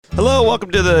welcome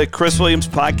to the Chris Williams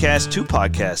podcast. 2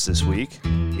 podcasts this week.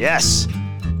 Yes.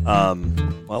 Well,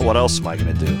 what else am I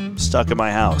going to do? Stuck in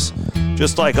my house,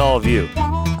 just like all of you.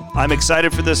 I'm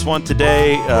excited for this one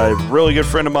today. A really good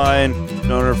friend of mine,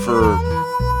 known her for,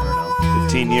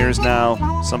 15 years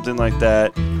now, something like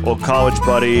that. Old college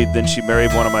buddy. Then she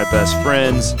married one of my best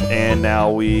friends, and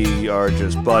now we are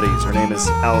just buddies. Her name is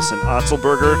Alison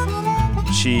Otzelberger.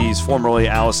 She's formerly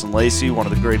Allison Lacey, one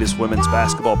of the greatest women's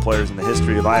basketball players in the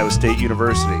history of Iowa State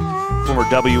University. Former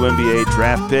WNBA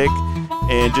draft pick,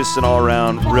 and just an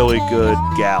all-around really good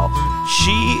gal.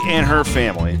 She and her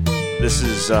family, this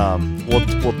is,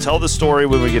 we'll tell the story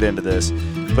when we get into this,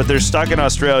 but they're stuck in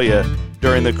Australia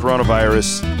during the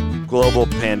coronavirus global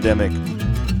pandemic.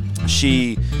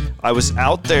 I was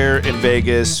out there in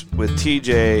Vegas with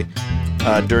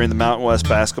TJ during the Mountain West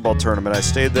basketball tournament. I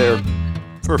stayed there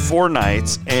for 4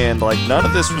 nights, and none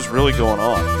of this was really going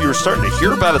on. You were starting to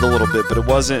hear about it a little bit, but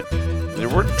there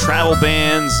weren't travel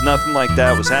bans, nothing like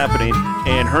that was happening.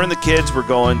 And her and the kids were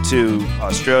going to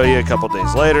Australia a couple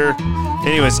days later.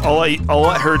 Anyways, I'll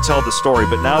let her tell the story,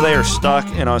 but now they are stuck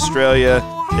in Australia.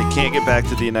 They can't get back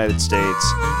to the United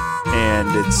States. And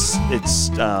it's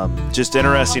just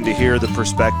interesting to hear the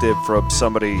perspective from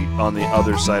somebody on the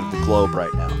other side of the globe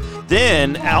right now.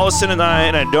 Then Allison and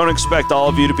I don't expect all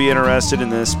of you to be interested in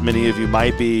this. Many of you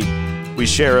might be. We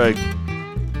share a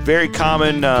very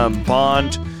common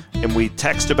bond, and we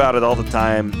text about it all the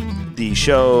time. The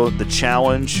show, The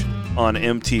Challenge on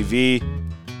MTV.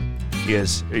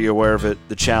 Are you aware of it?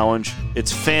 The Challenge.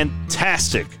 It's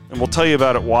fantastic, and we'll tell you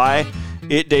about it. Why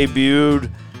it debuted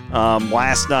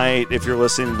last night. If you're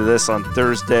listening to this on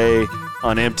Thursday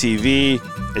on MTV,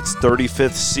 it's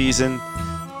 35th season.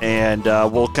 And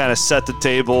we'll kind of set the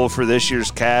table for this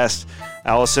year's cast.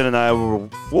 Allison and I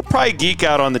we'll probably geek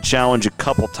out on The Challenge a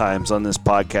couple times on this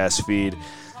podcast feed,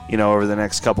 over the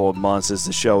next couple of months as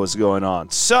the show is going on.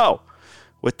 So,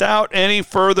 without any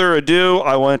further ado,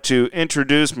 I want to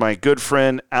introduce my good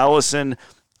friend Alison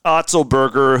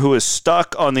Otzelberger, who is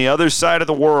stuck on the other side of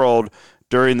the world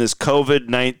during this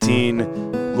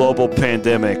COVID-19 global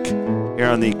pandemic here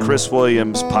on the Chris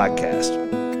Williams podcast.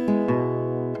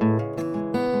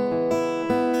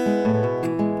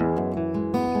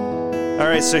 All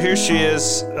right, so here she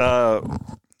is. I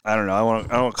don't know. I want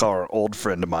to call her an old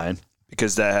friend of mine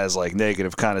because that has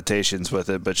negative connotations with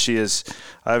it. But she is.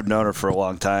 I've known her for a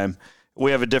long time.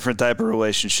 We have a different type of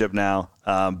relationship now.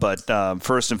 But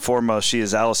first and foremost, she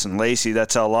is Allison Lacey.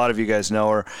 That's how a lot of you guys know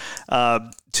her.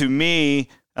 To me,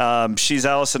 she's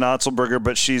Alison Otzelberger,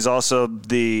 but she's also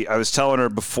I was telling her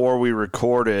before we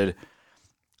recorded,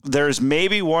 there's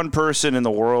maybe one person in the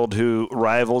world who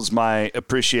rivals my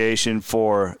appreciation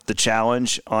for The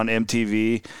Challenge on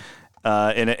MTV,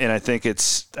 and I think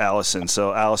it's Allison.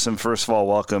 So, Allison, first of all,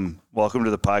 welcome to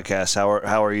the podcast.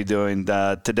 How are you doing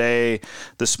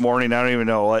this morning? I don't even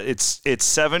know. It's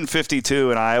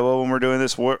 7:52 in Iowa when we're doing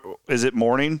this. Is it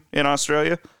morning in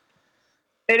Australia?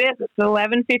 It is. It's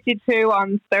 11:52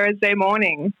 on Thursday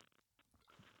morning.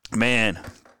 Man,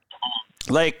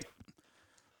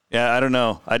 yeah, I don't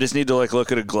know. I just need to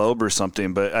look at a globe or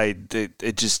something, but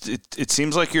it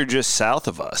seems like you're just south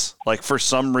of us. For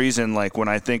some reason, when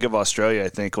I think of Australia, I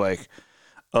think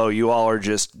oh, you all are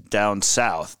just down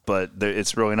south, but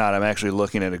it's really not. I'm actually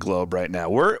looking at a globe right now.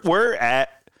 Where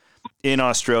in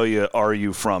Australia are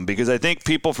you from? Because I think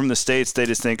people from the States, they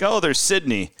just think, oh, there's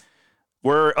Sydney.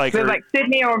 We're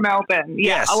Sydney or Melbourne.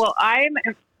 Yeah. Yes. Well,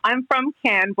 I'm from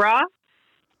Canberra.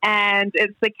 And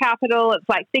it's the capital. It's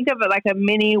think of it like a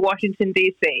mini Washington,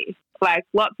 D.C.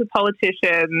 Lots of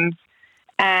politicians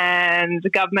and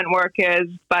government workers.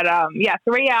 But,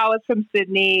 3 hours from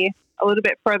Sydney, a little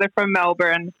bit further from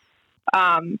Melbourne,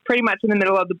 pretty much in the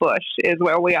middle of the bush is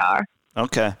where we are.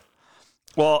 Okay.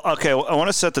 Well, I want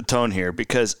to set the tone here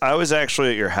because I was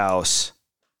actually at your house.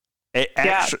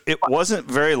 It wasn't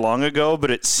very long ago,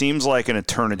 but it seems like an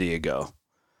eternity ago.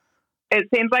 It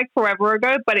seems like forever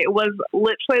ago, but it was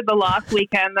literally the last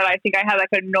weekend that I think I had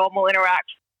a normal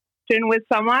interaction with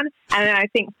someone. And then I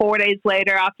think 4 days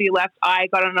later after you left, I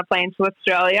got on a plane to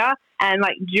Australia. And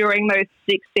during those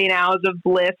 16 hours of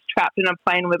bliss trapped in a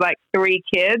plane with 3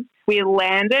 kids, we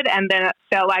landed and then it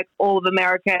felt like all of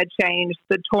America had changed.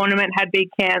 The tournament had been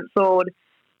cancelled.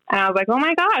 And I was like, oh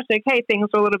my gosh, okay, things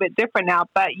are a little bit different now.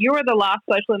 But you were the last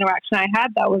social interaction I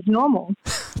had that was normal.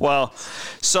 Well,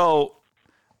 so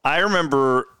I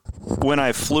remember when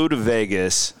I flew to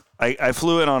Vegas, I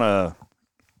flew in on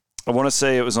I want to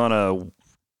say it was on a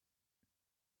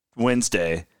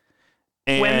Wednesday.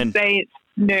 And Wednesday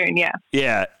noon, yeah.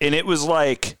 Yeah, and it was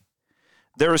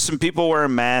there were some people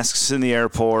wearing masks in the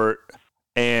airport.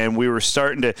 and we were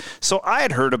starting to. So I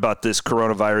had heard about this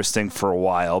coronavirus thing for a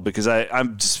while because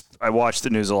I watched the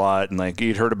news a lot, and like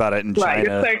you'd heard about it in right,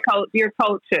 China. You're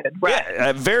cultured, right?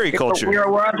 Yeah, very cultured. You're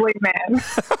a worldly man.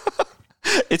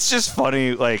 It's just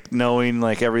funny, like knowing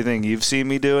like everything you've seen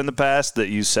me do in the past that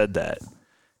you said that.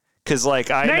 Because like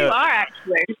I know, you are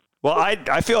actually. Well,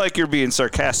 I feel like you're being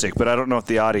sarcastic, but I don't know if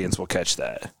the audience will catch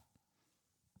that.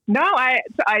 No, I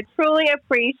truly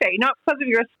appreciate, not because of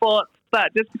your sports,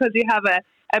 but just because you have an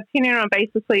opinion on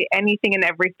basically anything and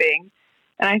everything.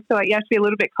 And I feel like you have to be a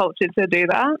little bit cultured to do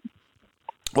that.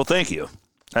 Well, thank you.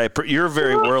 You're a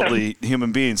very worldly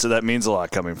human being, so that means a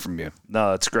lot coming from you. No,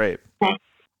 that's great.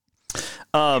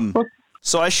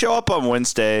 So I show up on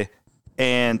Wednesday,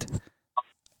 and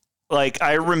like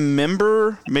I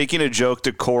remember making a joke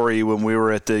to Corey when we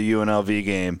were at the UNLV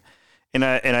game, and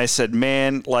I said,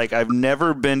 "Man, like I've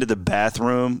never been to the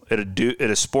bathroom at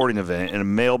a sporting event in a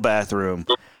male bathroom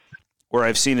where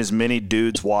I've seen as many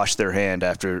dudes wash their hands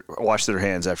after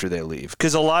they leave."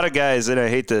 Because a lot of guys, and I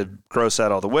hate to gross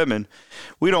out all the women,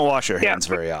 we don't wash our hands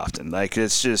very often. Like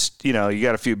it's just you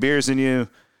got a few beers in you,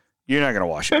 you're not gonna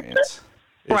wash your hands.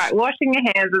 Right, washing your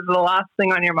hands is the last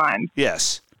thing on your mind.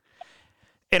 Yes.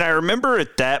 And I remember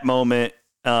at that moment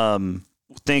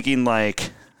thinking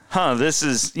like, this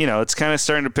is, it's kind of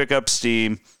starting to pick up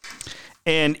steam.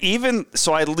 And even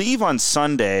so I leave on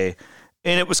Sunday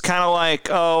and it was kind of like,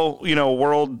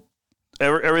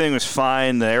 everything was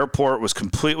fine. The airport was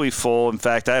completely full. In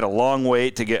fact, I had a long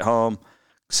wait to get home,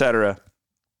 etc.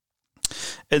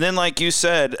 And then, like you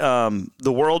said,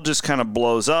 the world just kind of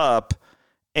blows up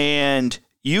and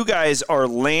you guys are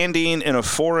landing in a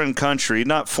foreign country,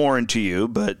 not foreign to you,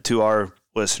 but to our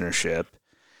listenership.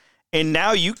 And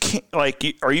now you can't,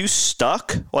 are you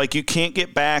stuck? Like you can't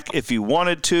get back if you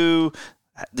wanted to?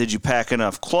 Did you pack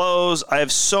enough clothes? I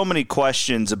have so many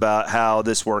questions about how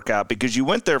this worked out because you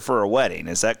went there for a wedding.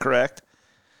 Is that correct?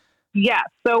 Yeah.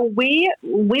 So we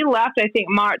left, I think,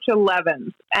 March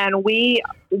 11th, and we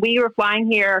were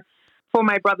flying here for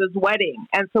my brother's wedding.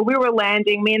 And so we were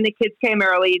landing. Me and the kids came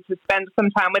early to spend some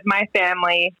time with my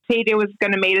family. TJ was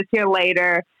going to meet us here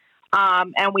later.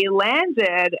 And we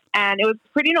landed, and it was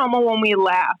pretty normal when we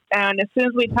left. And as soon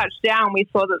as we touched down, we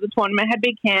saw that the tournament had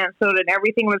been canceled and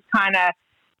everything was kind of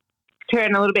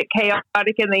turned a little bit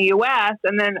chaotic in the U.S.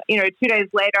 And then, 2 days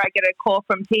later, I get a call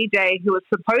from TJ, who was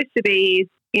supposed to be,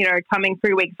 coming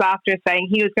 3 weeks after, saying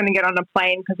he was going to get on a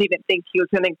plane because he didn't think he was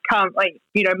going to come,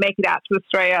 make it out to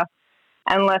Australia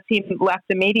unless he left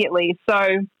immediately. So,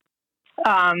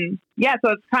 so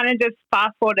it's kind of just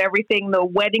fast forward everything. The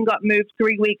wedding got moved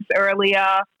 3 weeks earlier.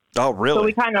 Oh, really? So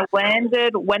we kind of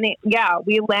landed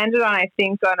we landed on, I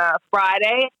think, on a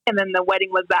Friday, and then the wedding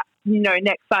was that,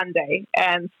 next Sunday.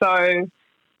 And so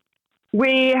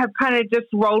we have kind of just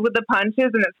rolled with the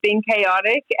punches, and it's been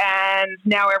chaotic, and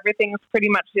now everything's pretty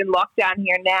much in lockdown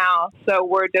here now. So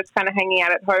we're just kind of hanging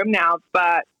out at home now.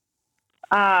 But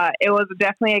it was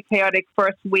definitely a chaotic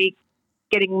first week,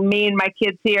 getting me and my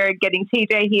kids here, getting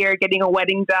TJ here, getting a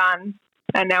wedding done,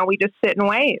 and now we just sit and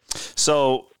wait.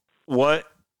 So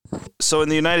in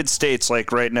the United States,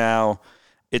 like right now,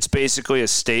 it's basically a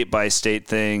state-by-state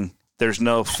thing. There's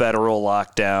no federal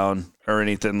lockdown or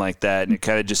anything like that, and it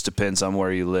kind of just depends on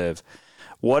where you live.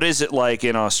 What is it like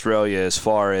in Australia as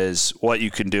far as what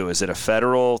you can do? Is it a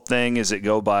federal thing? Is it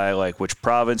go by like which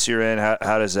province you're in?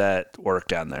 How does that work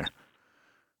down there?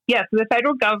 Yes, the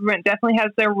federal government definitely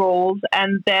has their rules,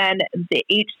 and then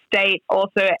each state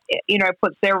also,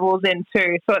 puts their rules in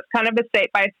too. So it's kind of a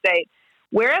state by state.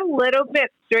 We're a little bit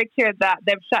strict here that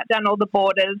they've shut down all the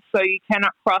borders, so you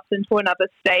cannot cross into another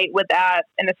state without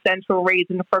an essential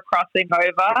reason for crossing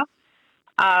over.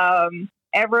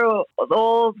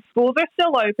 All schools are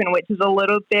still open, which is a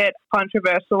little bit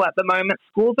controversial at the moment.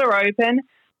 Schools are open,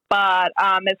 but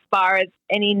as far as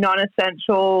any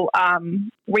non-essential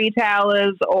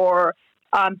retailers or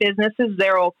businesses,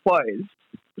 they're all closed.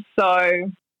 So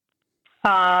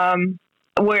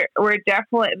we're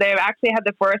definitely, they've actually had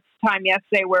the first time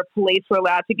yesterday where police were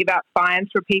allowed to give out fines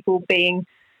for people being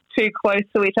too close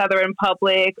to each other in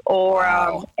public, or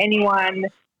anyone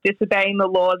disobeying the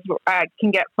laws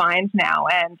can get fined now.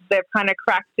 And they've kind of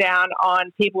cracked down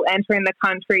on people entering the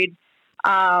country.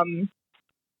 I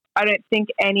don't think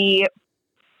any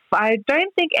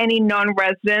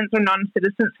non-residents or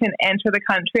non-citizens can enter the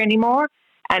country anymore.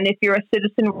 And if you're a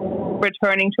citizen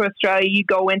returning to Australia, you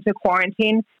go into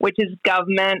quarantine, which is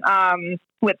government.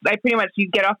 You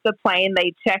get off the plane,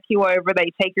 they check you over,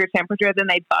 they take your temperature, then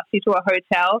they bus you to a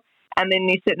hotel, and then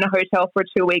you sit in a hotel for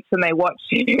 2 weeks and they watch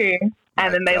you,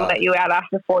 and then they let you out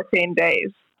after 14 days.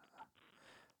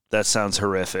 That sounds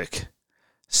horrific.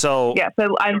 So yeah,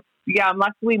 so I'm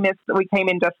lucky we came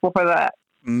in just before that.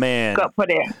 Man, got put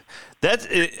in.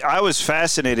 I was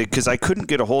fascinated because I couldn't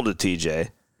get a hold of TJ,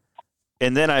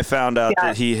 and then I found out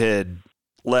that he had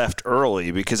left early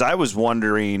because I was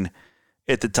wondering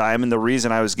at the time, and the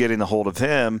reason I was getting a hold of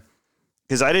him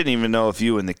because I didn't even know if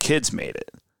you and the kids made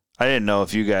it. I didn't know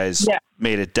if you guys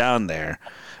made it down there.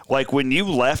 Like when you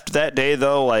left that day,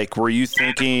 though, like were you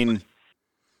thinking,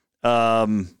 I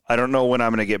don't know when I'm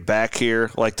going to get back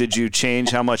here? Like, did you change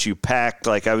how much you packed?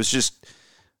 Like, I was just.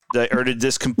 Or did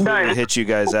this completely hit you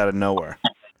guys out of nowhere?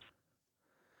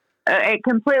 It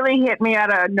completely hit me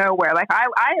out of nowhere. Like I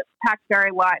packed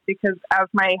very light because, as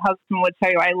my husband would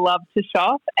tell you, I love to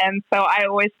shop, and so I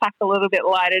always pack a little bit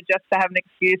lighter just to have an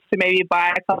excuse to maybe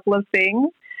buy a couple of things.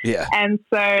 Yeah. And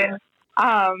so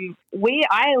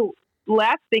I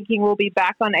left thinking we'll be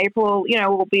back on April.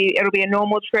 It'll be a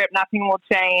normal trip. Nothing will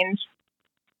change.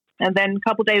 And then a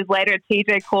couple of days later,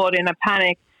 TJ called in a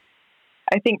panic.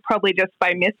 I think probably just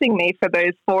by missing me for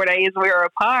those 4 days we were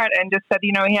apart, and just said,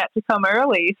 he had to come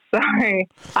early. So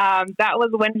that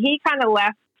was when he kind of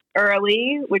left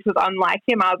early, which was unlike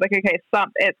him. I was like, okay,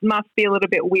 it must be a little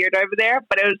bit weird over there,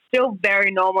 but it was still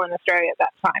very normal in Australia at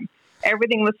that time.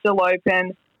 Everything was still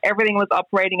open. Everything was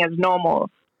operating as normal.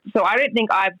 So I don't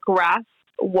think I've grasped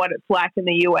what it's like in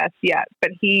the US yet,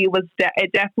 but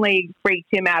it definitely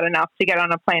freaked him out enough to get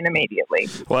on a plane immediately.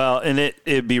 Well, and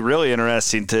it'd be really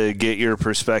interesting to get your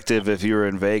perspective if you were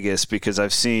in Vegas, because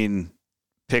I've seen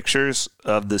pictures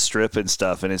of the Strip and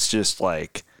stuff, and it's just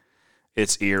like,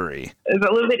 it's eerie. It's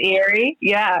a little bit eerie.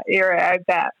 Yeah, eerie, I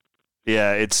bet.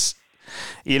 Yeah, it's,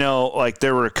 like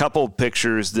there were a couple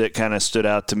pictures that kind of stood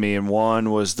out to me, and one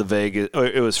was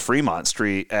it was Fremont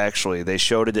Street, actually. They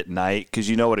showed it at night because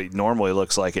you know what it normally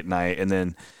looks like at night, and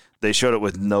then they showed it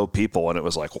with no people, and it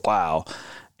was like, wow.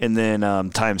 And then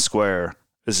Times Square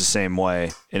is the same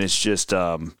way, and it's just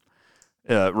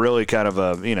really kind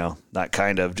of not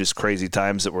kind of, just crazy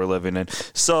times that we're living in.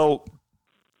 So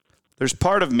there's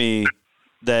part of me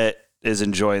that is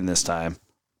enjoying this time.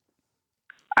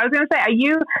 I was going to say,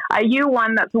 are you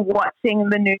one that's watching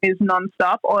the news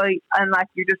nonstop, and like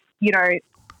you're just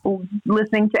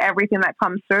listening to everything that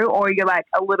comes through, or you're like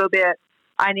a little bit,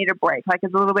 I need a break, like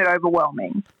it's a little bit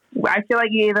overwhelming? I feel like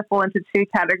you either fall into two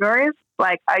categories.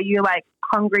 Like, are you like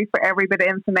hungry for every bit of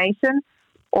information,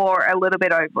 or a little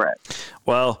bit over it?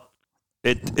 Well,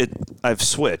 I've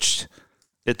switched.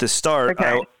 At the start,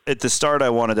 I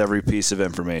wanted every piece of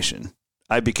information.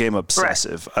 I became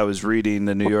obsessive. Right. I was reading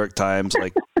the New York Times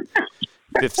like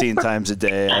 15 times a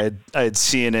day. I had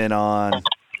CNN on.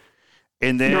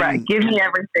 And then give me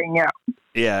everything, yeah.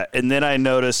 Yeah, and then I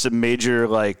noticed a major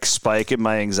like spike in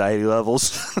my anxiety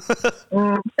levels.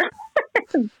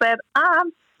 Said,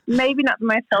 maybe not the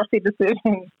most healthy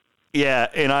decision. Yeah,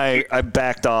 and I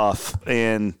backed off,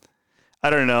 and I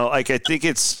don't know. Like, I think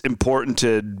it's important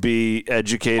to be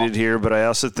educated here, but I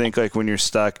also think like when you're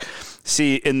stuck,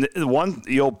 and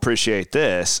you'll appreciate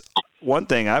this. One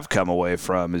thing I've come away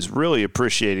from is really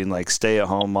appreciating like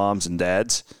stay-at-home moms and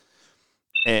dads.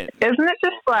 And isn't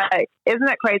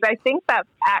it crazy? I think that's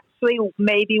actually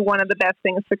maybe one of the best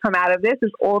things to come out of this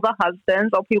is all the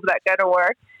husbands or people that go to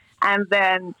work, and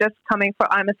then just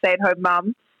I'm a stay-at-home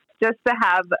mom, just to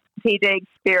have TJ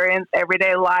experience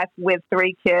everyday life with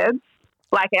 3 kids.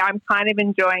 Like, I'm kind of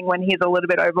enjoying when he's a little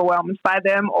bit overwhelmed by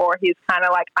them, or he's kind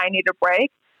of like, I need a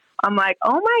break. I'm like,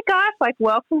 oh my gosh, like,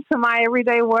 welcome to my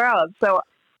everyday world. So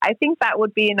I think that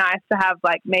would be nice to have,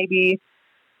 like, maybe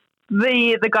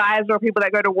the guys or people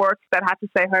that go to work that have to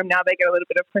stay home now, they get a little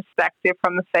bit of perspective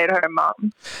from the stay-at-home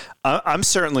mom. I'm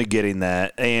certainly getting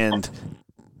that. And,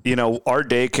 our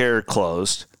daycare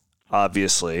closed,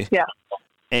 obviously. Yeah.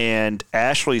 And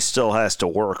Ashley still has to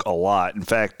work a lot. In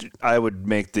fact, I would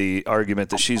make the argument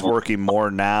that she's working more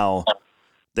now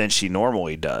than she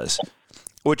normally does,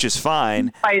 which is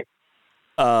fine. Right.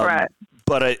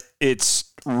 But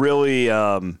it's really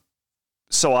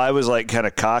so I was like kind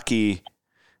of cocky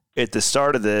at the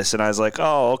start of this, and I was like,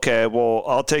 oh, okay, well,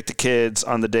 I'll take the kids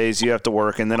on the days you have to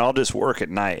work, and then I'll just work at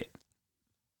night.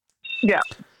 Yeah.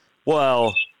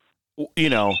 Well,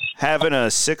 having a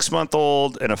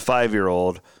 6-month-old and a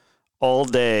 5-year-old all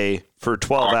day for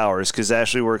 12 hours, because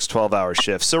Ashley works 12-hour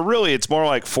shifts. So really, it's more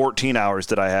like 14 hours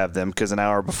that I have them, because an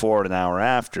hour before and an hour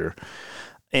after.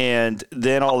 And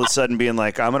then all of a sudden being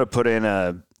like, I'm going to put in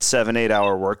a 7-8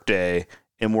 hour work day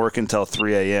and work until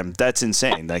 3 a.m. That's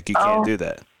insane. Like, you can't do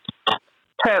that.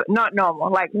 Not normal,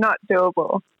 like not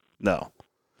doable. No.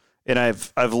 And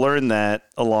I've learned that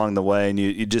along the way, and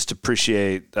you just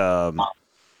appreciate the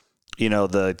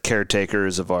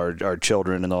caretakers of our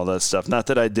children and all that stuff. Not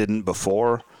that I didn't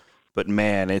before, But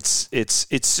man, it's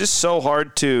just so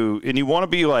hard to, and you want to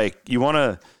be like, you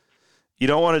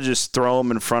don't want to just throw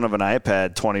them in front of an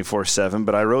iPad 24/7,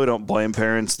 but I really don't blame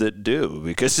parents that do,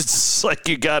 because it's like,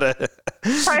 you gotta,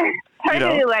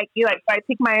 totally, like, do I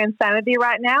pick my insanity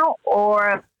right now,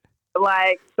 or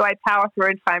like, do I power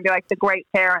through and try and be like the great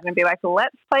parent and be like,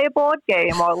 let's play a board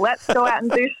game, or let's go out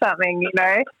and do something,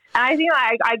 And I think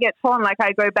I get torn, like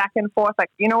I go back and forth, like,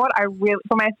 you know what,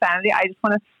 for my sanity, I just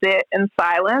want to sit in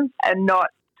silence and not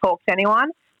talk to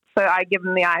anyone. So I give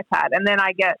them the iPad, and then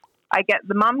I get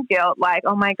the mum guilt, like,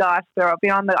 oh my gosh, so I'll be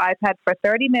on the iPad for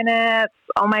 30 minutes.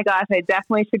 Oh my gosh, I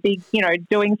definitely should be,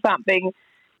 doing something.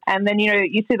 And then,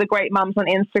 you see the great mums on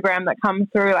Instagram that come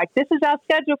through, like, this is our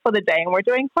schedule for the day, and we're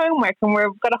doing homework, and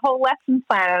we've got a whole lesson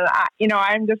plan. And,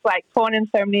 I'm just, like, torn in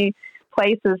so many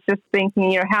places, just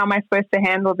thinking, how am I supposed to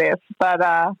handle this? But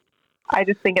I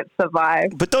just think it's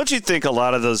survived. But don't you think a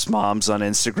lot of those moms on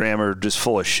Instagram are just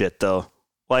full of shit, though?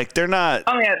 Like, they're not...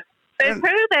 Oh, yeah. They're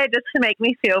pretty there just to make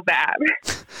me feel bad.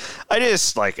 I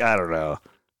don't know.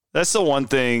 That's the one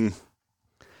thing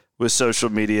with social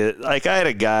media. Like, I had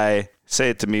a guy say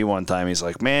it to me one time. He's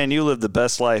like, man, you live the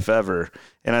best life ever.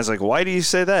 And I was like, why do you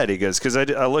say that? He goes, because I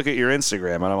look at your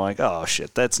Instagram, and I'm like, oh,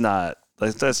 shit, that's not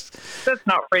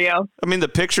real. I mean, the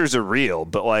pictures are real,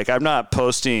 but, like, I'm not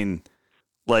posting,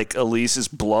 like, Elise's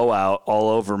blowout all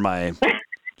over my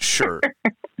shirt,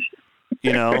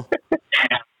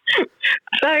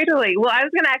 Totally. Well, I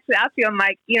was going to actually ask you, I'm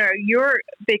like, you're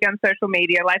big on social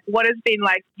media. Like, what has been,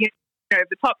 like, the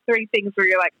top 3 things where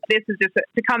you're like, this is just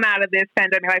to come out of this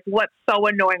pandemic, like, what's so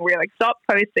annoying where you're like, stop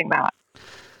posting that?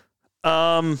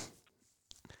 I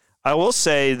will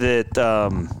say that,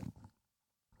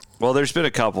 well, there's been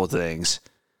a couple of things.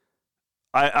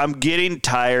 I'm getting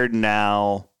tired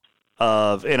now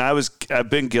of, and I've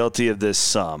been guilty of this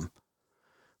some,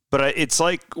 but it's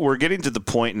like we're getting to the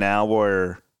point now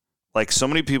where, like, so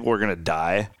many people are going to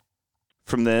die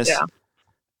from this. Yeah.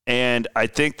 And I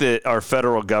think that our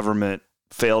federal government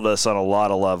failed us on a lot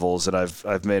of levels, and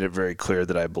I've made it very clear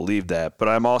that I believe that. But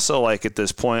I'm also, like, at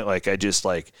this point, like, I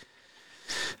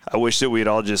wish that we'd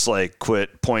all just, like,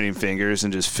 quit pointing fingers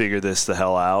and just figure this the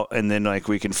hell out, and then, like,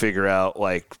 we can figure out,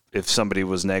 like, if somebody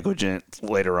was negligent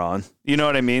later on. You know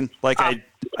what I mean? Like, I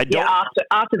don't. Yeah,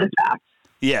 after the fact.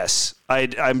 Yes,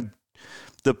 I'm.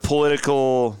 The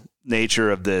political nature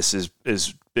of this is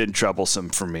been troublesome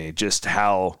for me. Just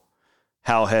how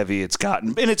heavy it's gotten,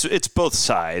 and it's both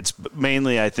sides, but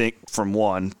mainly I think from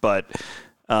one. But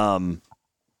I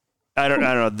don't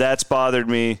know. That's bothered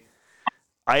me.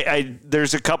 I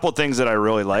there's a couple of things that I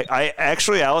really like. I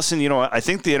actually, Allison, you know what? I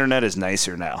think the internet is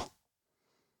nicer now.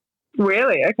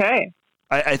 Really? Okay.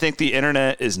 I think the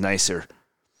internet is nicer.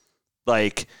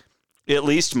 Like, at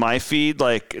least my feed,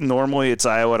 like, normally it's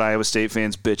Iowa and Iowa State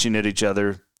fans bitching at each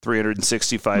other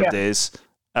 365 days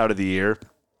out of the year.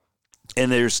 And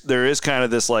there is kind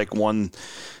of this, like, one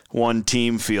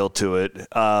team feel to it.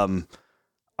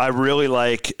 I really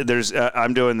like,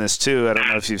 I'm doing this too. I don't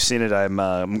know if you've seen it.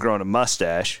 I'm growing a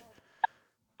mustache.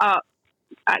 Can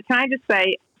I just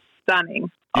say, stunning.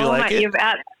 You like it? You've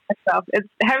out yourself.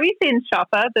 Have you seen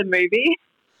Chopper, the movie?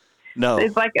 No.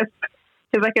 It's like a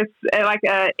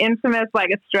infamous,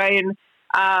 like, Australian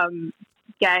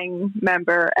gang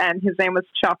member, and his name was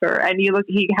Chopper, and he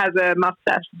has a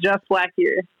mustache just like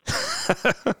you.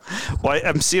 Well,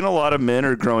 I'm seeing a lot of men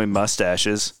are growing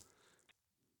mustaches.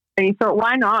 And you thought,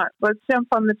 why not? Let's jump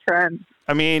on the trend.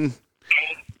 I mean,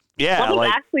 yeah. What do you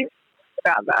actually think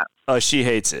about that? Oh, she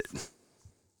hates it.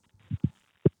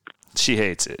 She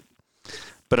hates it.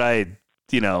 But I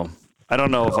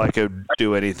don't know if I could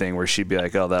do anything where she'd be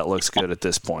like, oh, that looks good at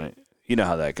this point. You know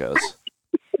how that goes.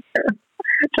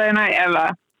 Don't I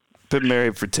ever. Been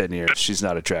married for 10 years. She's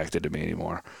not attracted to me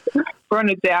anymore. We're on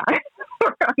a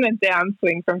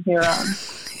downswing from here on.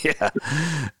 Yeah.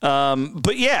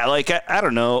 But yeah, like, I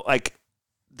don't know. Like,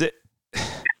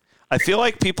 I feel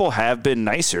like people have been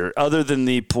nicer other than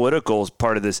the political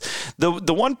part of this.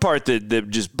 The one part that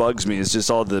just bugs me is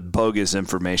just all the bogus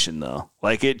information, though.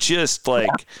 Like, it just,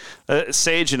 like,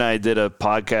 Sage and I did a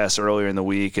podcast earlier in the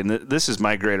week, and this is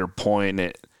my greater point.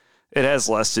 It has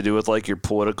less to do with, like, your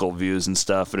political views and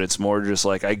stuff, and it's more just,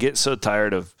 like, I get so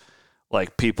tired of,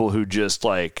 like, people who just,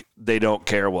 like, they don't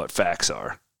care what facts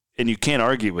are. And you can't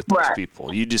argue with those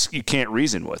people. You can't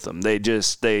reason with them.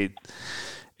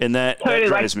 And that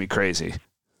drives me crazy.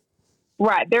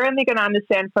 Right. They're only going to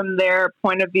understand from their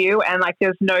point of view, and, like,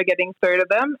 there's no getting through to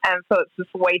them. And so it's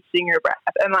just wasting your breath.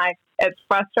 And, like, it's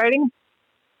frustrating,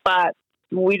 but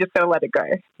we just got to let it go.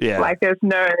 Yeah. Like, there's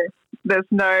no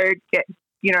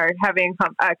having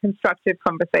a constructive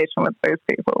conversation with those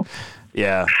people.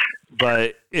 Yeah.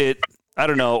 but I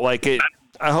don't know, like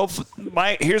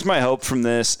here's my hope from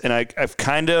this. And I've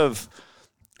kind of,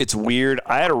 it's weird.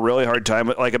 I had a really hard time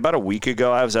with, like, about a week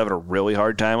ago, I was having a really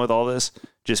hard time with all this,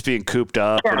 just being cooped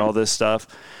up and all this stuff.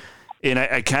 And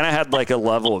I kind of had like a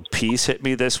level of peace hit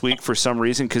me this week for some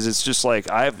reason. Cause it's just like,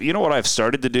 you know what I've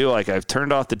started to do? Like, I've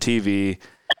turned off the TV.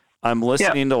 I'm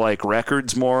listening to like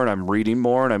records more, and I'm reading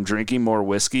more, and I'm drinking more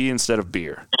whiskey instead of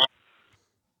beer.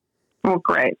 Well,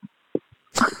 great.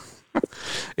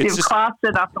 You've classed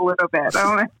it up a little bit,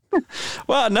 don't we?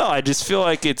 Well, no, I just feel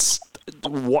like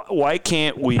why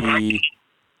can't we,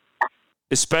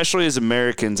 especially as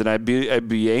Americans, and I'd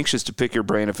be anxious to pick your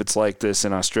brain if it's like this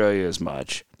in Australia as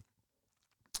much.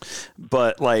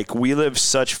 But like, we live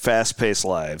such fast-paced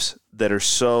lives that are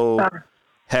so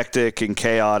hectic and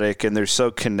chaotic, and they're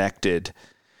so connected.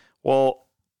 Well,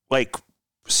 like,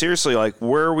 seriously, like,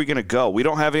 where are we going to go? We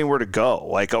don't have anywhere to go.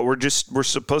 Like, we're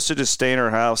supposed to just stay in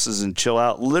our houses and chill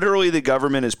out. Literally, the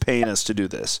government is paying us to do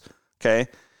this. Okay.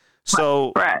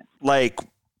 So like,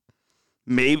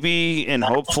 maybe, and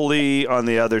hopefully on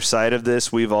the other side of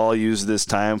this, we've all used this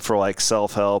time for like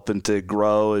self-help and to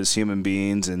grow as human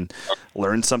beings and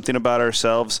learn something about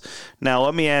ourselves. Now,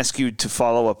 let me ask you to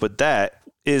follow up with that.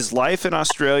 Is life in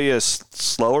Australia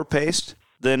slower paced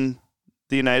than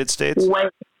the United States?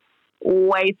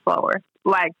 Way slower.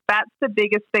 Like, that's the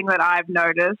biggest thing that I've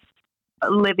noticed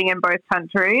living in both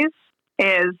countries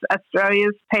is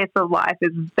Australia's pace of life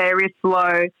is very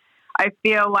slow. I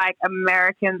feel like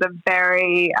Americans are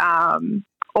very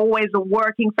always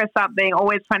working for something,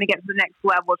 always trying to get to the next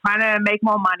level, trying to make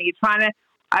more money,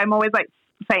 I'm always like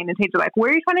saying to teachers, like,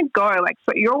 where are you trying to go? Like,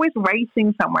 so you're always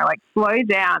racing somewhere, like, slow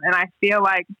down. And I feel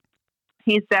like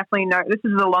he's definitely this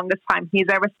is the longest time he's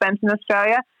ever spent in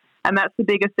Australia. And that's the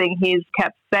biggest thing he's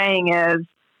kept saying is,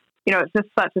 you know, it's just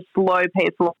such a slow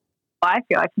pace of life.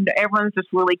 Like, everyone's just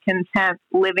really content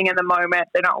living in the moment.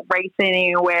 They're not racing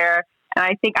anywhere. And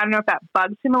I don't know if that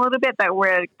bugs him a little bit, that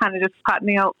we're kind of just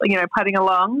putting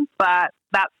along. But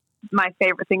that's my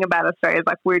favorite thing about Australia is,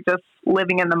 like, we're just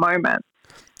living in the moment.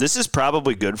 This is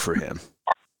probably good for him.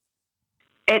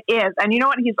 It is. And you know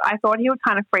what? I thought he would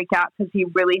kind of freak out because he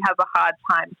really has a hard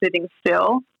time sitting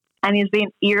still. And he's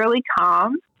been eerily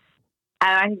calm.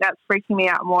 And I think that's freaking me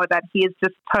out more, that he is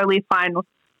just totally fine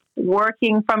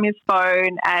working from his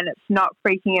phone, and it's not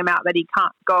freaking him out that he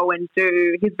can't go and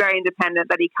he's very independent,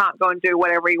 that he can't go and do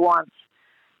whatever he wants.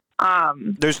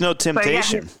 There's no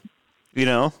temptation, you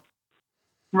know?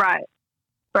 Right.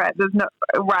 There's no,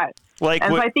 right. Like,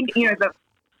 and so I think, you know,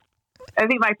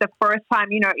 like the first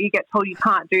time, you know, you get told you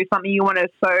can't do something, you want to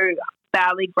so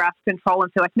badly grasp control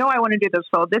and feel like, no, I want to do this.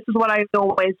 So this is what I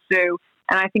always do.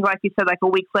 And I think, like you said, like a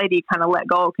week later, you kind of let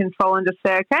go of control and just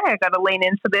say, okay, I got to lean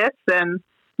into this and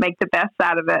make the best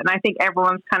out of it. And I think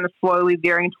everyone's kind of slowly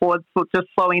veering towards just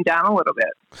slowing down a little bit.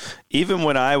 Even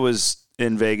when I was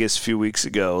in Vegas a few weeks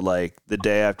ago, like the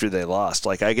day after they lost,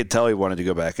 like I could tell he wanted to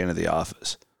go back into the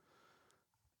office.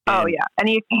 Oh, yeah. And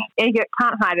he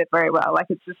can't hide it very well. Like,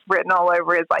 it's just written all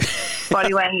over his, like,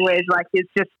 body language. Like, it's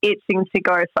just itching to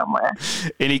go somewhere.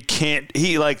 And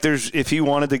if he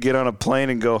wanted to get on a plane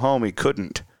and go home, he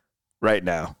couldn't right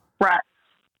now.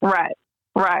 Right.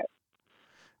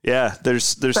 Yeah, there's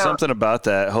something about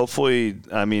that. Hopefully,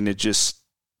 I mean,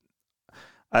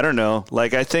 I don't know.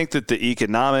 Like, I think that the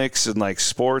economics and, like,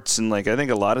 sports and, like, I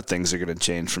think a lot of things are going to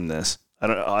change from this.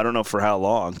 I don't know for how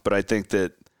long, but I think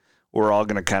that we're all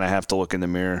going to kind of have to look in the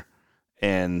mirror,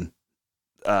 and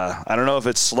I don't know if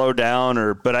it's slow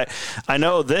down but I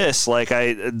know this, like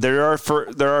there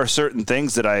are certain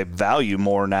things that I value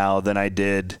more now than I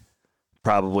did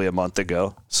probably a month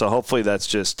ago. So hopefully that's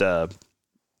just,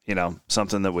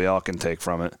 something that we all can take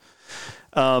from it.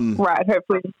 Right.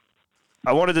 Hopefully.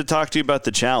 I wanted to talk to you about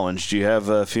the challenge. Do you have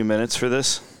a few minutes for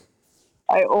this?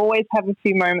 I always have a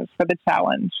few moments for the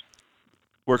challenge.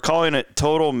 We're calling it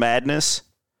Total Madness.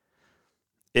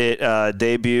 It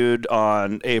debuted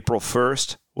on April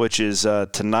 1st, which is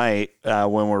tonight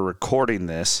when we're recording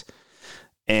this.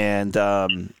 And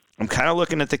I'm kind of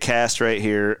looking at the cast right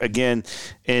here. Again,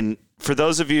 and for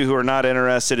those of you who are not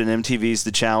interested in MTV's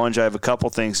The Challenge, I have a couple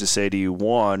things to say to you.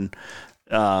 One,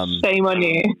 shame on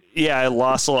you. Yeah, I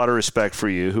lost a lot of respect for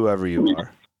you, whoever you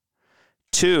are.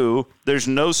 Two, there's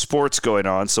no sports going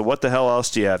on, so what the hell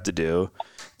else do you have to do?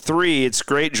 Three, it's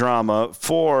great drama.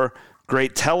 Four,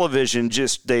 great television,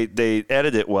 just they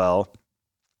edit it well.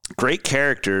 Great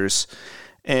characters.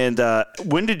 And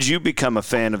when did you become a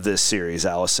fan of this series,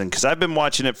 Allison? Because I've been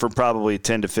watching it for probably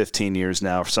 10 to 15 years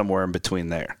now, somewhere in between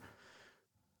there.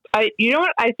 You know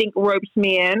what I think roped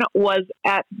me in was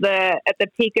at the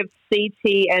peak of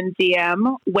CT and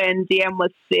DM, when DM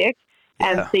was sick,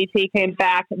 and CT came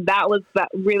back, that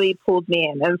really pulled me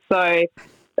in. And so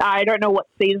I don't know what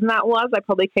season that was. I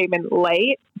probably came in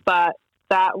late, but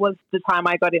that was the time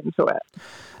I got into it.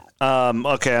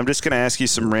 Okay, I'm just going to ask you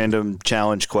some random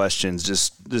challenge questions.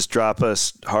 Just drop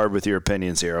us hard with your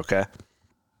opinions here, okay?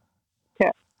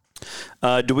 Okay.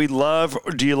 Do you love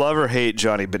or hate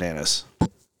Johnny Bananas?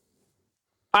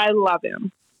 I love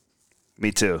him.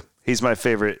 Me too. He's my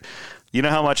favorite. You know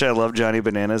how much I love Johnny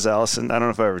Bananas, Allison? I don't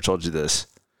know if I ever told you this.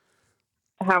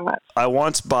 How much? I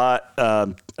once bought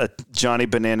a Johnny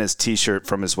Bananas t-shirt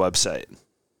from his website.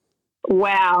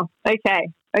 Wow. Okay,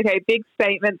 big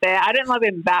statement there. I don't love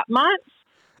him that much,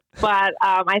 but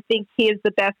I think he is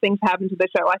the best thing to happen to the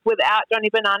show. Like, without Johnny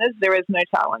Bananas, there is no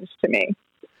challenge to me.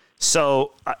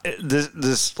 So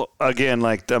this again,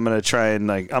 like, I'm going to try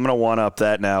and I'm going to one up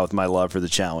that now with my love for the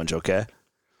challenge. Okay.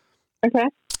 Okay.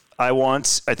 I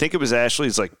think it was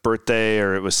Ashley's birthday,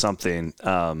 or it was something.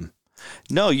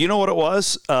 No, you know what it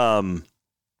was?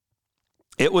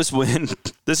 It was when,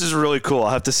 this is really cool.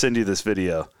 I'll have to send you this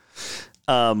video.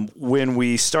 When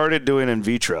we started doing in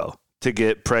vitro to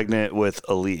get pregnant with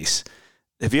Elise.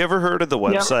 Have you ever heard of the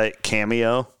website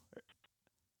Cameo?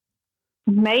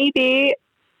 Maybe.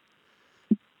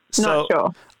 So not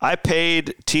sure. I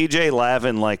paid TJ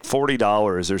Lavin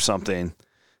 $40 or something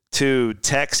to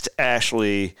text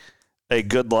Ashley a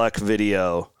good luck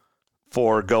video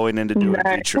for going into doing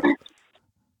vitro.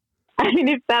 I mean,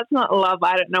 if that's not love,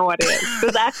 I don't know what is.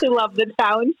 Does Ashley love the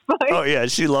challenge? Oh, yeah.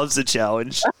 She loves the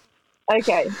challenge.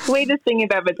 Okay. Sweetest thing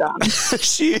you've ever done.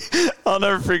 I'll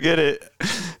never forget it.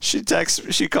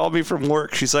 She called me from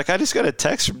work. She's like, I just got a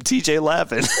text from TJ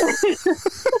Lavin.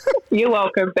 You're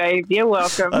welcome, babe. You're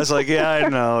welcome. I was like, yeah, I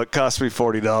know. It cost me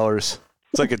 $40.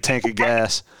 It's like a tank of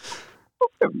gas.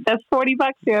 That's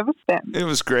 $40 you ever spent. It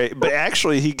was great. But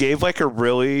actually, he gave a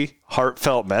really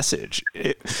heartfelt message.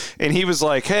 And he was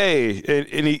like, hey,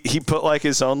 and he put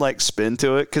his own spin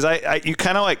to it. Because you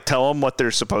kind of tell them what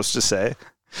they're supposed to say.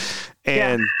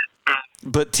 And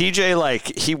but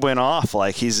TJ, he went off.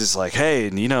 He's just hey,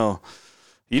 and you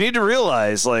need to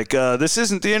realize this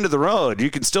isn't the end of the road.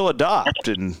 You can still adopt.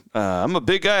 And I'm a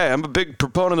big guy. I'm a big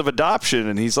proponent of adoption.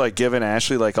 And he's giving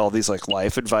Ashley all these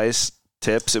life advice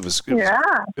tips. It was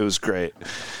great.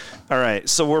 All right.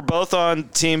 So we're both on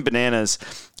Team Bananas.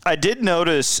 I did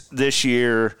notice this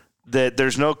year that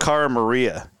there's no Cara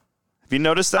Maria. Have you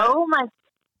noticed that? Oh my.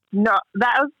 No,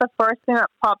 that was the first thing that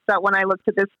popped up when I looked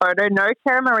at this photo. No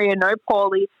Cara Maria, no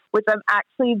Paulie, which I'm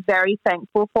actually very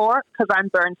thankful for because I'm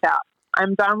burnt out.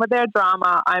 I'm done with their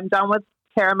drama. I'm done with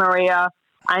Cara Maria.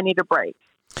 I need a break.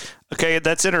 Okay,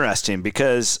 that's interesting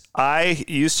because I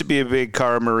used to be a big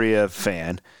Cara Maria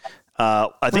fan.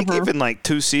 I think even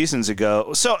 2 seasons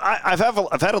ago. So I've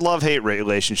had a love-hate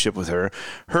relationship with her.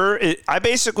 I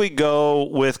basically go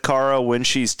with Cara when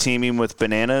she's teaming with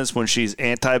Bananas. When she's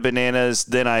anti-Bananas,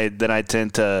 then I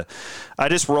tend to I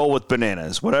just roll with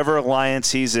Bananas. Whatever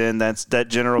alliance he's in, that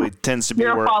generally tends to be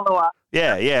your follow-up.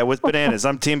 Yeah, with Bananas.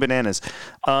 I'm Team Bananas.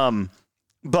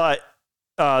 But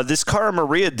this Cara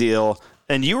Maria deal,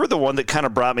 and you were the one that kind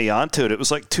of brought me onto it. It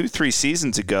was 2-3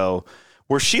 seasons ago.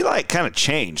 Where she kind of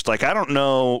changed. I don't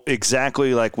know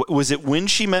exactly, was it when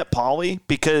she met Paulie?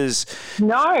 Because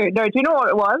No. Do you know what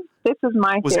it was? This is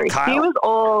my theory.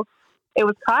 It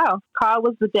was Kyle. Kyle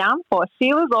was the downforce.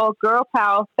 She was all girl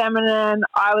power, feminine.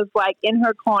 I was in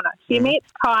her corner. She meets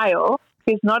Kyle,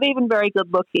 who's not even very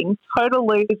good looking, total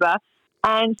loser.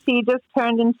 And she just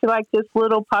turned into this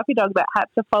little puppy dog that had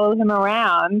to follow him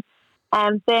around.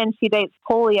 And then she dates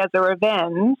Paulie as a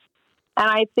revenge. And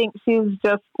I think she's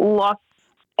just lost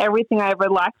everything I ever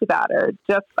liked about her,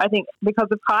 just I think because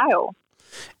of Kyle.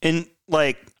 And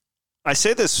I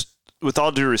say this with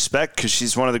all due respect because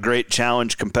she's one of the great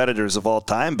challenge competitors of all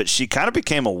time, but she kind of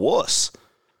became a wuss.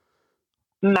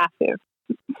 Massive.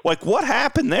 What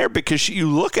happened there? Because you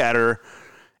look at her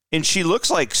and she looks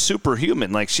like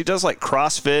superhuman. She does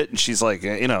CrossFit and she's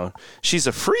she's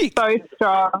a freak. So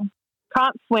strong.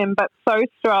 Can't swim, but so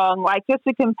strong. Just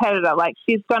a competitor.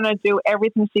 She's going to do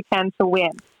everything she can to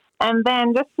win. And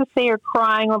then just to see her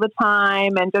crying all the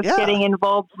time and just getting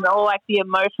involved in all the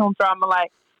emotional drama, I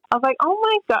was like, oh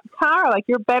my God, Cara,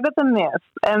 you're better than this.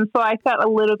 And so I felt a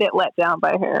little bit let down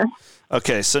by her.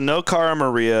 Okay, so no Cara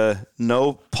Maria,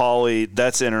 no Paulie.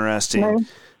 That's interesting. No.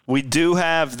 We do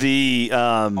have the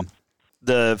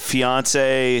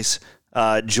fiancés,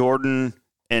 Jordan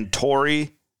and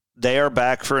Tori. They are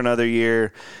back for another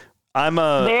year. They are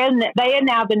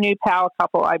now the new power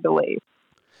couple, I believe.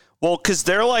 Well, because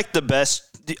they're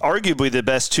arguably the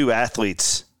best 2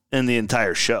 athletes in the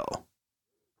entire show,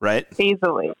 right?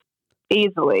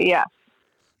 Easily, yeah.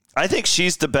 I think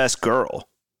she's the best girl.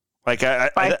 Like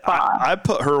I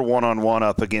put her one-on-one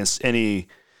up against any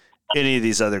of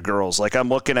these other girls. Like I'm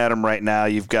looking at them right now.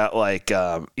 You've got like you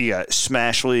got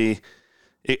Smashley,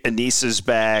 Anissa's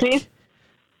back.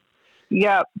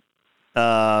 Yep.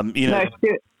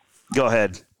 Go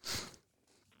ahead.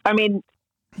 I mean,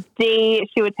 she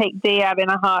would take D out in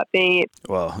a heartbeat.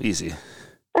 Well, easy.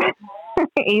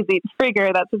 Easy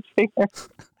trigger. That's a trigger.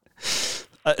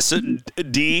 So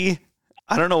D,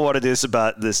 I don't know what it is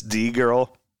about this D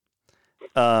girl.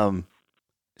 So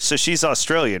she's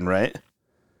Australian, right?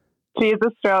 She is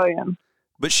Australian.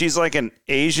 But she's like an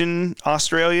Asian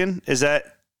Australian. Is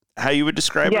that how you would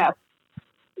describe her? Yes.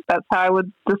 That's how I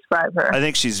would describe her. I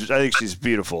think she's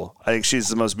beautiful. I think she's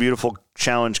the most beautiful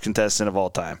challenge contestant of all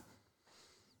time.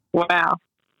 Wow.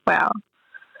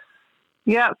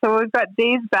 Yeah, so we've got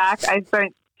D's back. I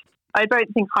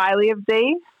don't think highly of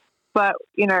D, but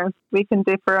we can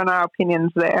differ on our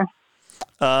opinions there.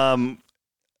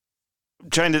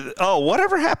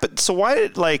 Whatever happened? So why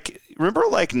did remember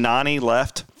Nani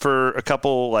left for a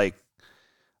couple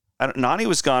Nani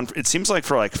was gone. It seems like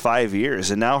for 5 years,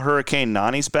 and now Hurricane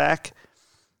Nani's back,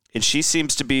 and she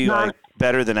seems to be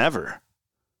better than ever.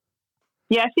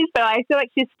 Yeah, she's better. I feel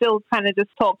like she's still kind of just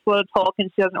talks a lot of talk,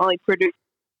 and she doesn't really produce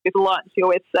a lot. She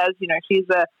always says, she's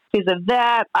a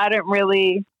vet. I don't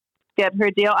really get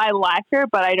her deal. I like her,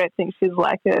 but I don't think she's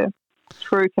like a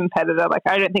true competitor. Like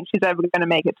I don't think she's ever going to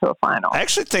make it to a final. I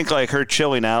actually think her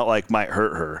chilling out might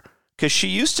hurt her, because she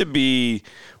used to be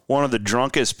one of the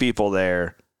drunkest people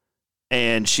there.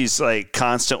 And she's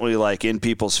constantly in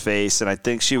people's face, and I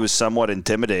think she was somewhat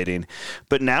intimidating.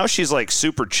 But now she's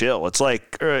super chill. It's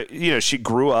she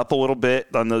grew up a little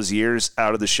bit on those years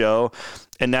out of the show,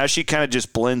 and now she kind of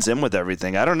just blends in with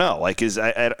everything. I don't know. I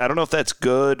don't know if that's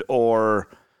good or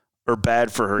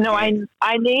bad for her. No, game.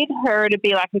 I need her to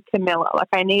be like a Camilla.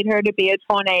 I need her to be a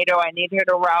tornado. I need her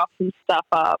to rile some stuff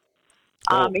up.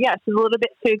 Yeah, she's a little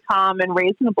bit too calm and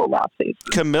reasonable last season.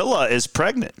 Camilla is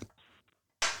pregnant.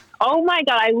 Oh my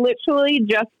God, I literally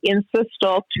just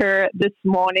Insta-stalked her this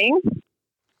morning,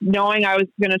 knowing I was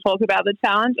going to talk about the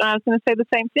challenge, and I was going to say the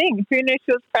same thing. Who knew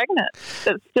she was pregnant?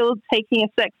 But still taking a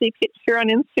sexy picture on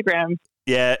Instagram.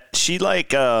 Yeah, she I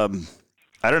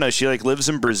don't know, she lives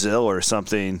in Brazil or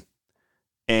something,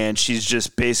 and she's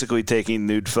just basically taking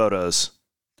nude photos.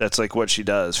 That's what she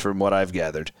does, from what I've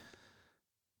gathered.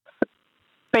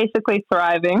 Basically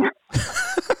thriving.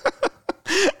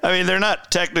 I mean, they're not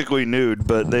technically nude,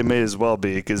 but they may as well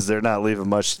be, because they're not leaving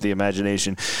much to the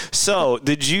imagination. So,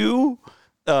 did you?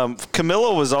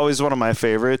 Camilla was always one of my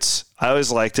favorites. I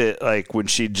always liked it, when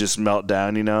she'd just melt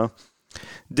down.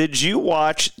 Did you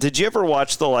ever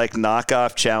watch the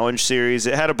knockoff challenge series?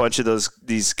 It had a bunch of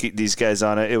these guys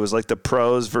on it. It was the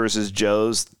pros versus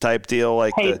Joes type deal.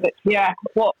 Hated it. Yeah,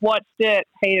 watched it,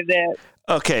 hated it.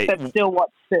 Okay, but still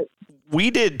watched it. We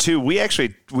did too.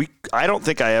 I don't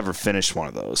think I ever finished one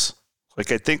of those. I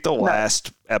think the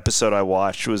last episode I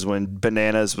watched was when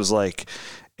Bananas was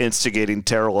instigating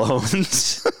Terrell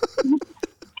Owens.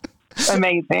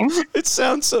 Amazing. It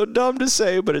sounds so dumb to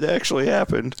say, but it actually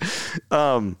happened.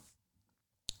 So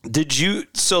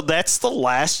that's the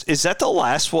last, is that the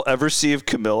last we'll ever see of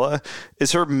Camilla?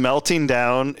 Is her melting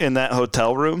down in that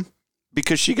hotel room?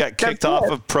 Because she got kicked off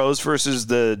of pros versus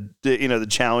the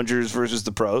challengers versus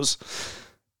the pros.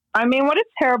 I mean, what a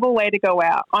terrible way to go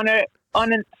out on a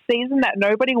season that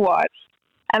nobody watched,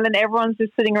 and then everyone's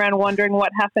just sitting around wondering what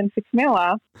happened to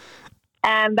Camilla.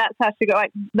 And that's how she go.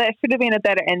 There should have been a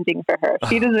better ending for her.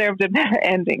 She deserved a better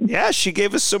ending. Yeah, she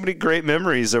gave us so many great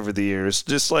memories over the years,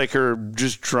 just her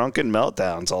just drunken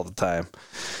meltdowns all the time.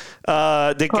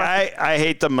 The guy I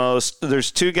hate the most.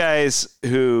 There's two guys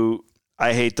who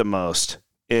I hate the most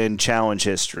in challenge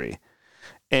history.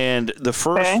 And the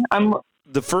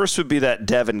first would be that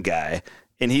Devin guy,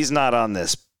 and he's not on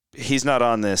this.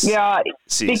 Yeah,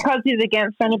 season. Because he's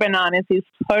against Sonny Bananas. He's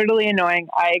totally annoying.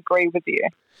 I agree with you.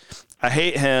 I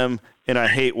hate him, and I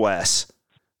hate Wes.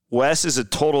 Wes is a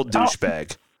total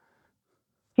douchebag.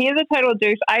 He is a total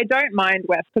douche. I don't mind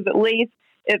Wes, because at least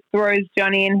it throws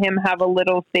Johnny and him have a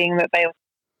little thing that they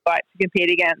like to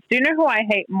compete against. Do you know who I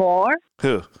hate more?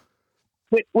 Who?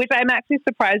 Which I'm actually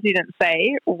surprised you didn't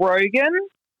say. Rogan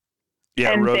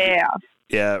and Bear.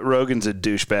 Yeah, Rogan's a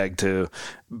douchebag too.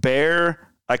 Bear,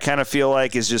 I kind of feel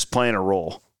is just playing a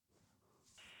role.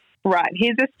 Right.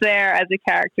 He's just there as a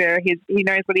character. He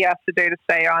knows what he has to do to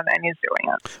stay on, and he's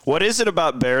doing it. What is it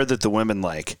about Bear that the women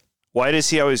like? Why does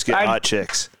he always get hot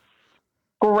chicks?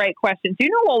 Great question. Do you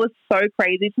know what was so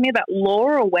crazy to me? That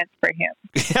Laura went for him.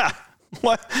 Yeah.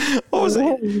 What was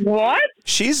it? What?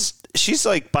 She's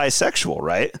bisexual,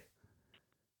 right?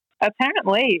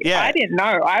 Apparently. Yeah. I didn't know.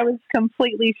 I was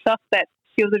completely shocked that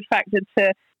she was attracted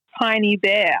to Tiny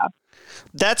Bear.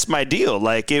 That's my deal.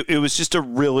 Like, it was just a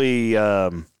really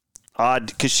odd,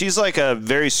 because she's like a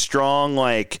very strong,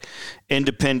 like,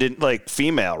 independent, like,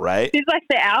 female, right? She's like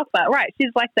the alpha. Right.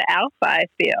 She's like the alpha, I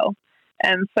feel.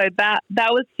 And so that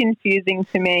was confusing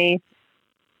to me.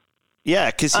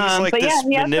 Yeah, because he's like this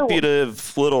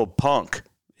manipulative little punk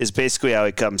is basically how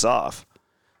he comes off.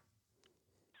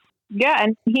 Yeah,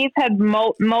 and he's had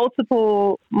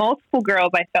multiple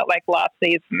girls, I felt like, last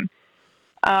season.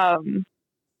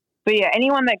 But yeah,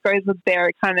 anyone that goes with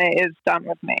Bear kind of is done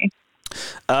with me.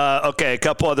 Okay, a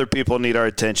couple other people need our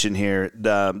attention here.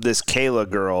 This Kayla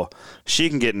girl, she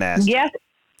can get nasty. Yes.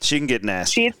 She can get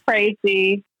nasty. She's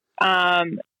crazy.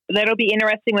 That'll be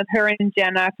interesting with her and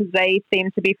Jenna because they seem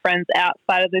to be friends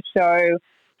outside of the show.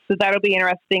 So that'll be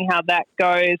interesting how that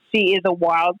goes. She is a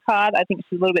wild card. I think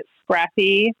she's a little bit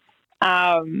scrappy.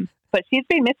 But she's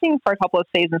been missing for a couple of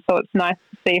seasons, so it's nice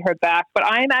to see her back. But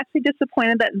I'm actually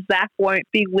disappointed that Zach won't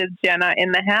be with Jenna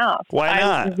in the house. Why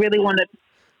not?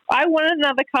 I wanted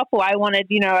another couple. I wanted,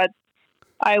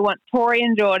 I want Tori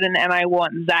and Jordan, and I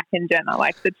want Zach and Jenna,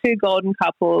 like the two golden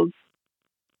couples.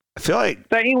 I feel like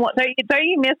don't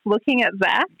you miss looking at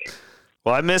Zach?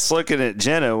 Well, I miss looking at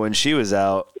Jenna when she was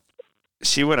out.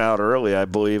 She went out early, I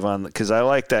believe, because I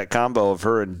like that combo of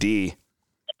her and Dee.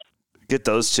 Get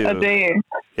those two. Oh, do you?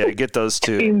 Yeah, get those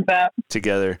two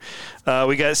together.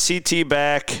 We got CT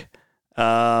back.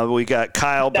 We got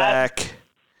Kyle back.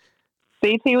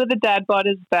 CT with the dad bod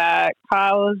is back.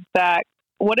 Kyle is back.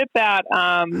 What about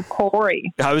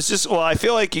Corey? I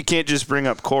feel like you can't just bring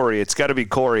up Corey. It's got to be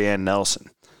Corey and Nelson.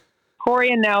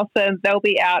 Corey and Nelson, they'll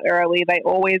be out early. They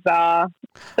always are.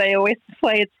 They always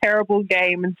play a terrible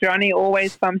game, and Johnny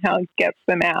always somehow gets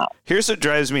them out. Here's what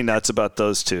drives me nuts about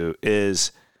those two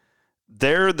is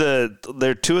they're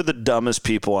two of the dumbest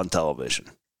people on television.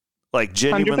 Like,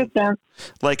 genuine. 100%.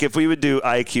 Like, if we would do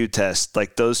IQ tests,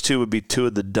 like, those two would be two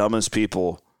of the dumbest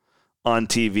people on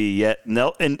TV yet.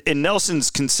 And Nelson's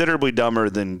considerably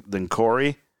dumber than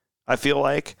Corey, I feel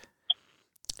like.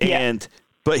 Yeah.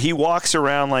 But he walks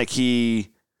around like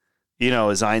he,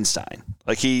 is Einstein.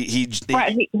 Like he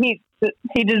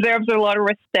deserves a lot of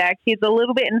respect. He's a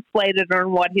little bit inflated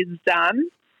on what he's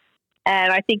done.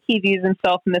 And I think he views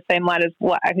himself in the same light as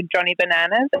Johnny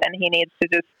Bananas, and he needs to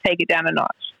just take it down a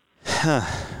notch.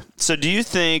 So do you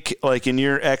think, like, in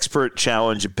your expert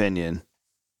challenge opinion,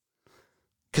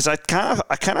 because I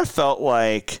kind of felt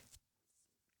like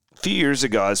a few years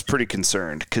ago I was pretty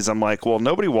concerned because I'm like, well,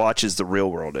 nobody watches The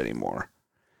Real World anymore.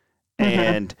 Mm-hmm.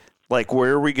 And, like,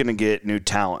 where are we going to get new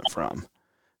talent from?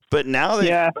 But now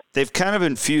they've kind of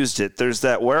infused it. There's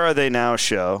that Where Are They Now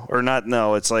show. Or not,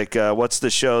 no, it's like, what's the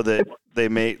show that they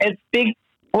made? It's Big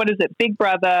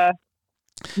Brother,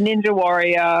 Ninja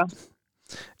Warrior.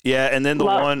 Yeah, and then the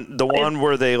one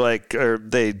where they, like, or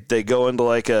they go into,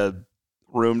 like, a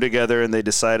room together and they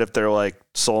decide if they're, like,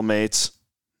 soulmates.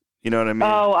 You know what I mean?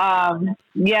 Oh,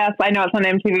 yes, I know it's on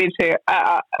MTV too.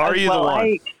 Are You the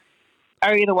One?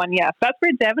 Are You the One? Yes, that's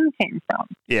where Devin came from.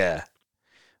 Yeah.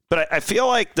 But I feel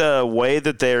like the way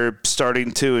that they're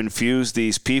starting to infuse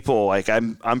these people, like,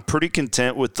 I'm pretty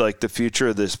content with, like, the future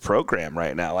of this program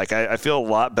right now. Like, I feel a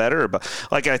lot better about,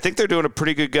 like, I think they're doing a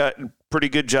pretty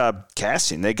good job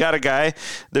casting. They got a guy.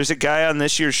 There's a guy on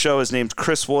this year's show. His name's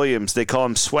Chris Williams. They call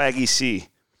him Swaggy C.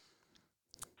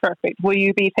 Perfect. Will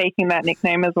you be taking that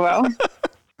nickname as well?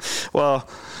 Well,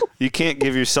 you can't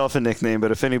give yourself a nickname,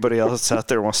 but if anybody else out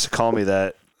there wants to call me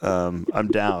that, I'm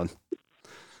down.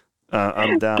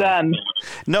 I'm down. Done.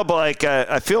 No, but, like,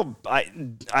 I feel, I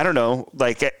don't know.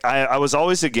 Like, I was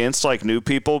always against, like, new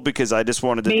people because I just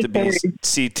wanted it to be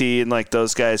CT and, like,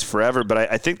 those guys forever.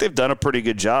 But I think they've done a pretty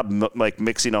good job, like,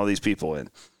 mixing all these people in.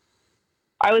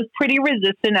 I was pretty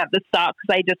resistant at the start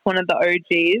because I just wanted the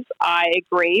OGs. I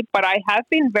agree. But I have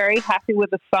been very happy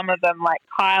with some of them. Like,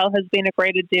 Kyle has been a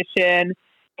great addition.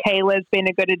 Kayla's been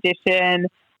a good addition.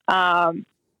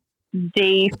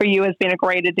 D for You has been a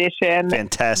great addition.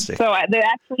 Fantastic. So they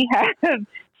actually have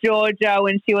Georgia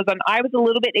when she was on. I was a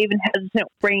little bit even hesitant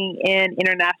bringing in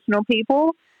international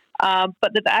people.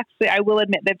 But I will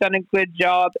admit they've done a good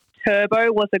job.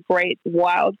 Turbo was a great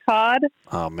wild card.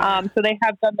 Oh, man. So they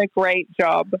have done a great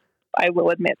job. I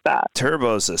will admit that.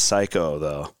 Turbo's a psycho,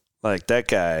 though. Like, that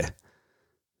guy.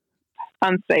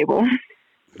 Unstable.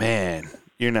 Man,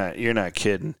 you're not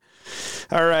kidding.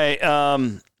 All right.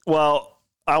 Well,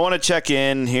 I want to check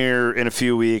in here in a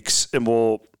few weeks,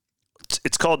 and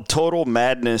it's called Total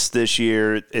Madness this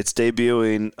year. It's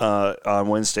debuting on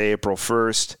Wednesday, April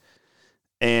 1st.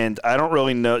 And I don't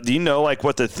really know. Do you know like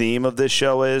what the theme of this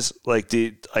show is? Like,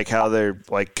 how they're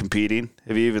like competing?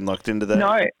 Have you even looked into that?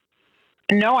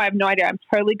 No, I have no idea. I'm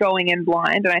totally going in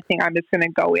blind, and I think I'm just going to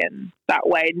go in that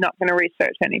way, not going to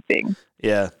research anything.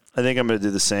 Yeah, I think I'm going to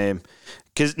do the same.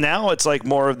 Because now it's like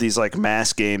more of these like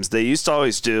mass games. They used to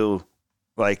always do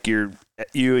like you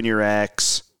and your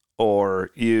ex, or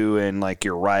you and like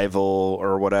your rival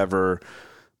or whatever.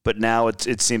 But now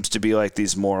it seems to be like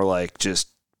these more like just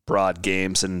broad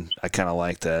games, and I kind of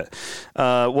like that.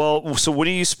 Well, so when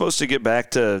are you supposed to get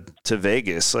back to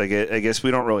Vegas? Like, I guess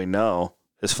we don't really know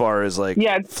as far as like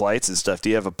flights and stuff. Do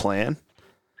you have a plan?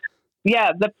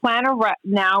 Yeah, the plan right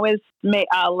now is late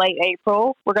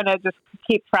April. We're going to just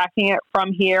keep tracking it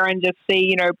from here and just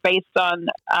see, based on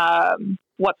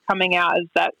what's coming out, is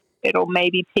that it'll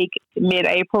maybe peak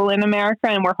mid-April in America,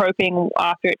 and we're hoping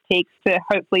after it peaks to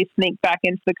hopefully sneak back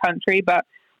into the country. But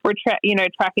we're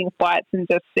tracking flights and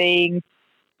just making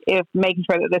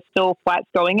sure that there's still flights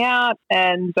going out,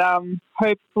 and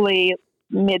hopefully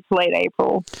mid to late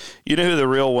April. You know who the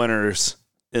real winners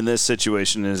in this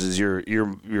situation is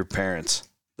your parents.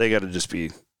 They got to just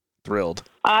be thrilled.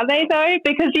 Are they though?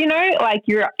 Because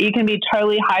you can be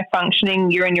totally high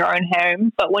functioning. You're in your own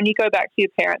home, but when you go back to your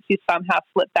parents, you somehow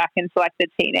slip back into like the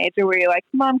teenager where you're like,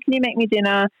 "Mom, can you make me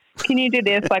dinner? Can you do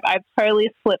this?" Like I've totally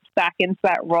slipped back into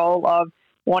that role of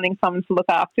wanting someone to look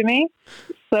after me.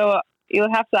 So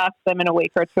you'll have to ask them in a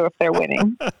week or two if they're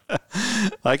winning.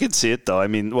 I can see it though. I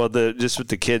mean, well, just with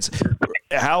the kids,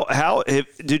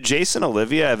 do Jason and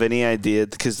Olivia have any idea?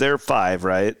 Because they're 5,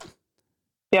 right?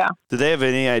 Yeah. Do they have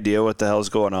any idea what the hell's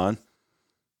going on?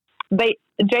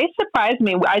 Jay surprised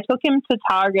me. I took him to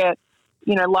Target,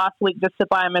 last week just to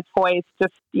buy him a toy,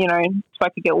 just, so I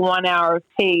could get 1 hour of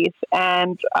peace.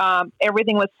 And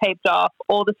everything was taped off.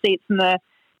 All the seats in the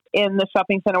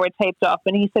shopping center were taped off.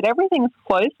 And he said, "Everything's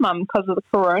closed, Mum, because of the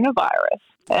coronavirus."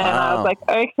 And I was like,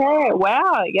 okay,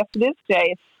 wow, yes, it is,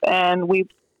 Jace. And we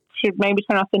should maybe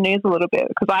turn off the news a little bit,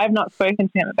 because I have not spoken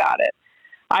to him about it.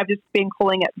 I've just been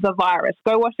calling it the virus.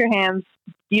 Go wash your hands.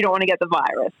 You don't want to get the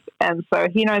virus. And so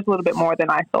he knows a little bit more than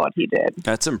I thought he did.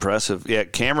 That's impressive. Yeah,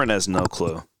 Cameron has no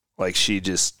clue. Like she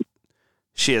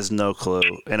has no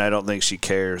clue. And I don't think she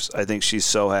cares. I think she's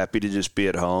so happy to just be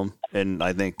at home. And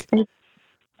I think she's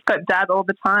got Dad all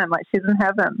the time. Like she's in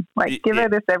heaven. Like give her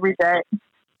this every day.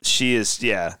 She is,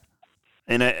 yeah.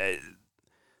 And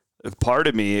part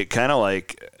of me, it kind of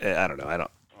like, I don't know. I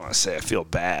don't want to say I feel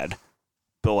bad.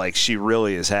 But, like, she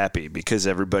really is happy because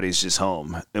everybody's just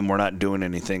home and we're not doing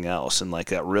anything else. And, like,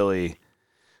 that really,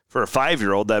 for a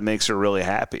 5-year-old, that makes her really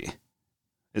happy,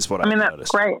 is what I've noticed.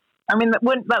 That's great. I mean,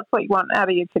 that's what you want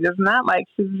out of your kid, isn't that? Like,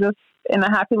 she's just in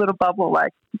a happy little bubble.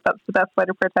 Like, that's the best way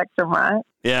to protect them, right?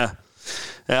 Yeah.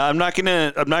 I'm not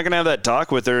gonna have that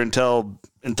talk with her until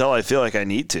I feel like I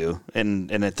need to.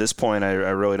 And at this point, I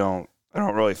really don't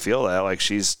really feel that. Like,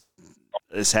 she's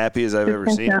as happy as I've ever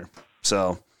seen her.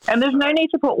 So. And there's no need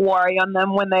to put worry on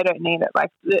them when they don't need it.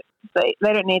 Like they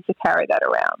don't need to carry that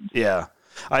around. Yeah.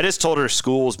 I just told her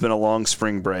school's been a long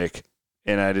spring break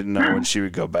and I didn't know when she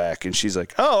would go back. And she's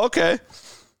like, "Oh, okay.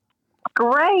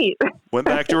 Great." Went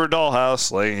back to her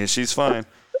dollhouse. Like, she's fine.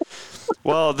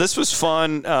 Well, this was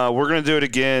fun. We're going to do it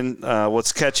again.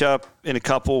 Let's catch up in a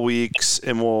couple weeks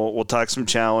and we'll talk some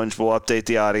challenge. We'll update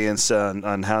the audience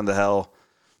on how in the hell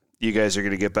you guys are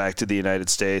going to get back to the United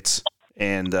States.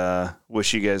 And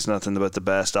wish you guys nothing but the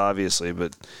best, obviously.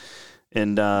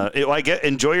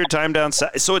 Enjoy your time down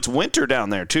south. So it's winter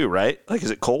down there too, right? Like, is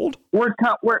it cold? We're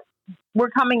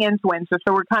coming into winter,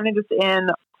 so we're kind of just in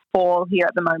fall here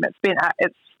at the moment.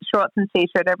 It's shorts and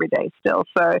t-shirt every day still.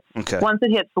 So Once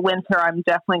it hits the winter, I'm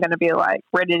definitely going to be like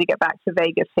ready to get back to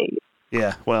Vegas heat.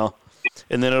 Yeah, well,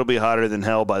 and then it'll be hotter than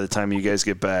hell by the time you guys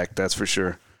get back. That's for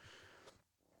sure.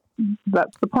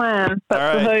 That's the plan.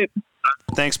 That's the hope.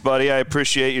 Thanks, buddy. I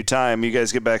appreciate your time. You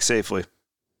guys get back safely.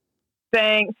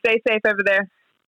 Thanks. Stay safe over there.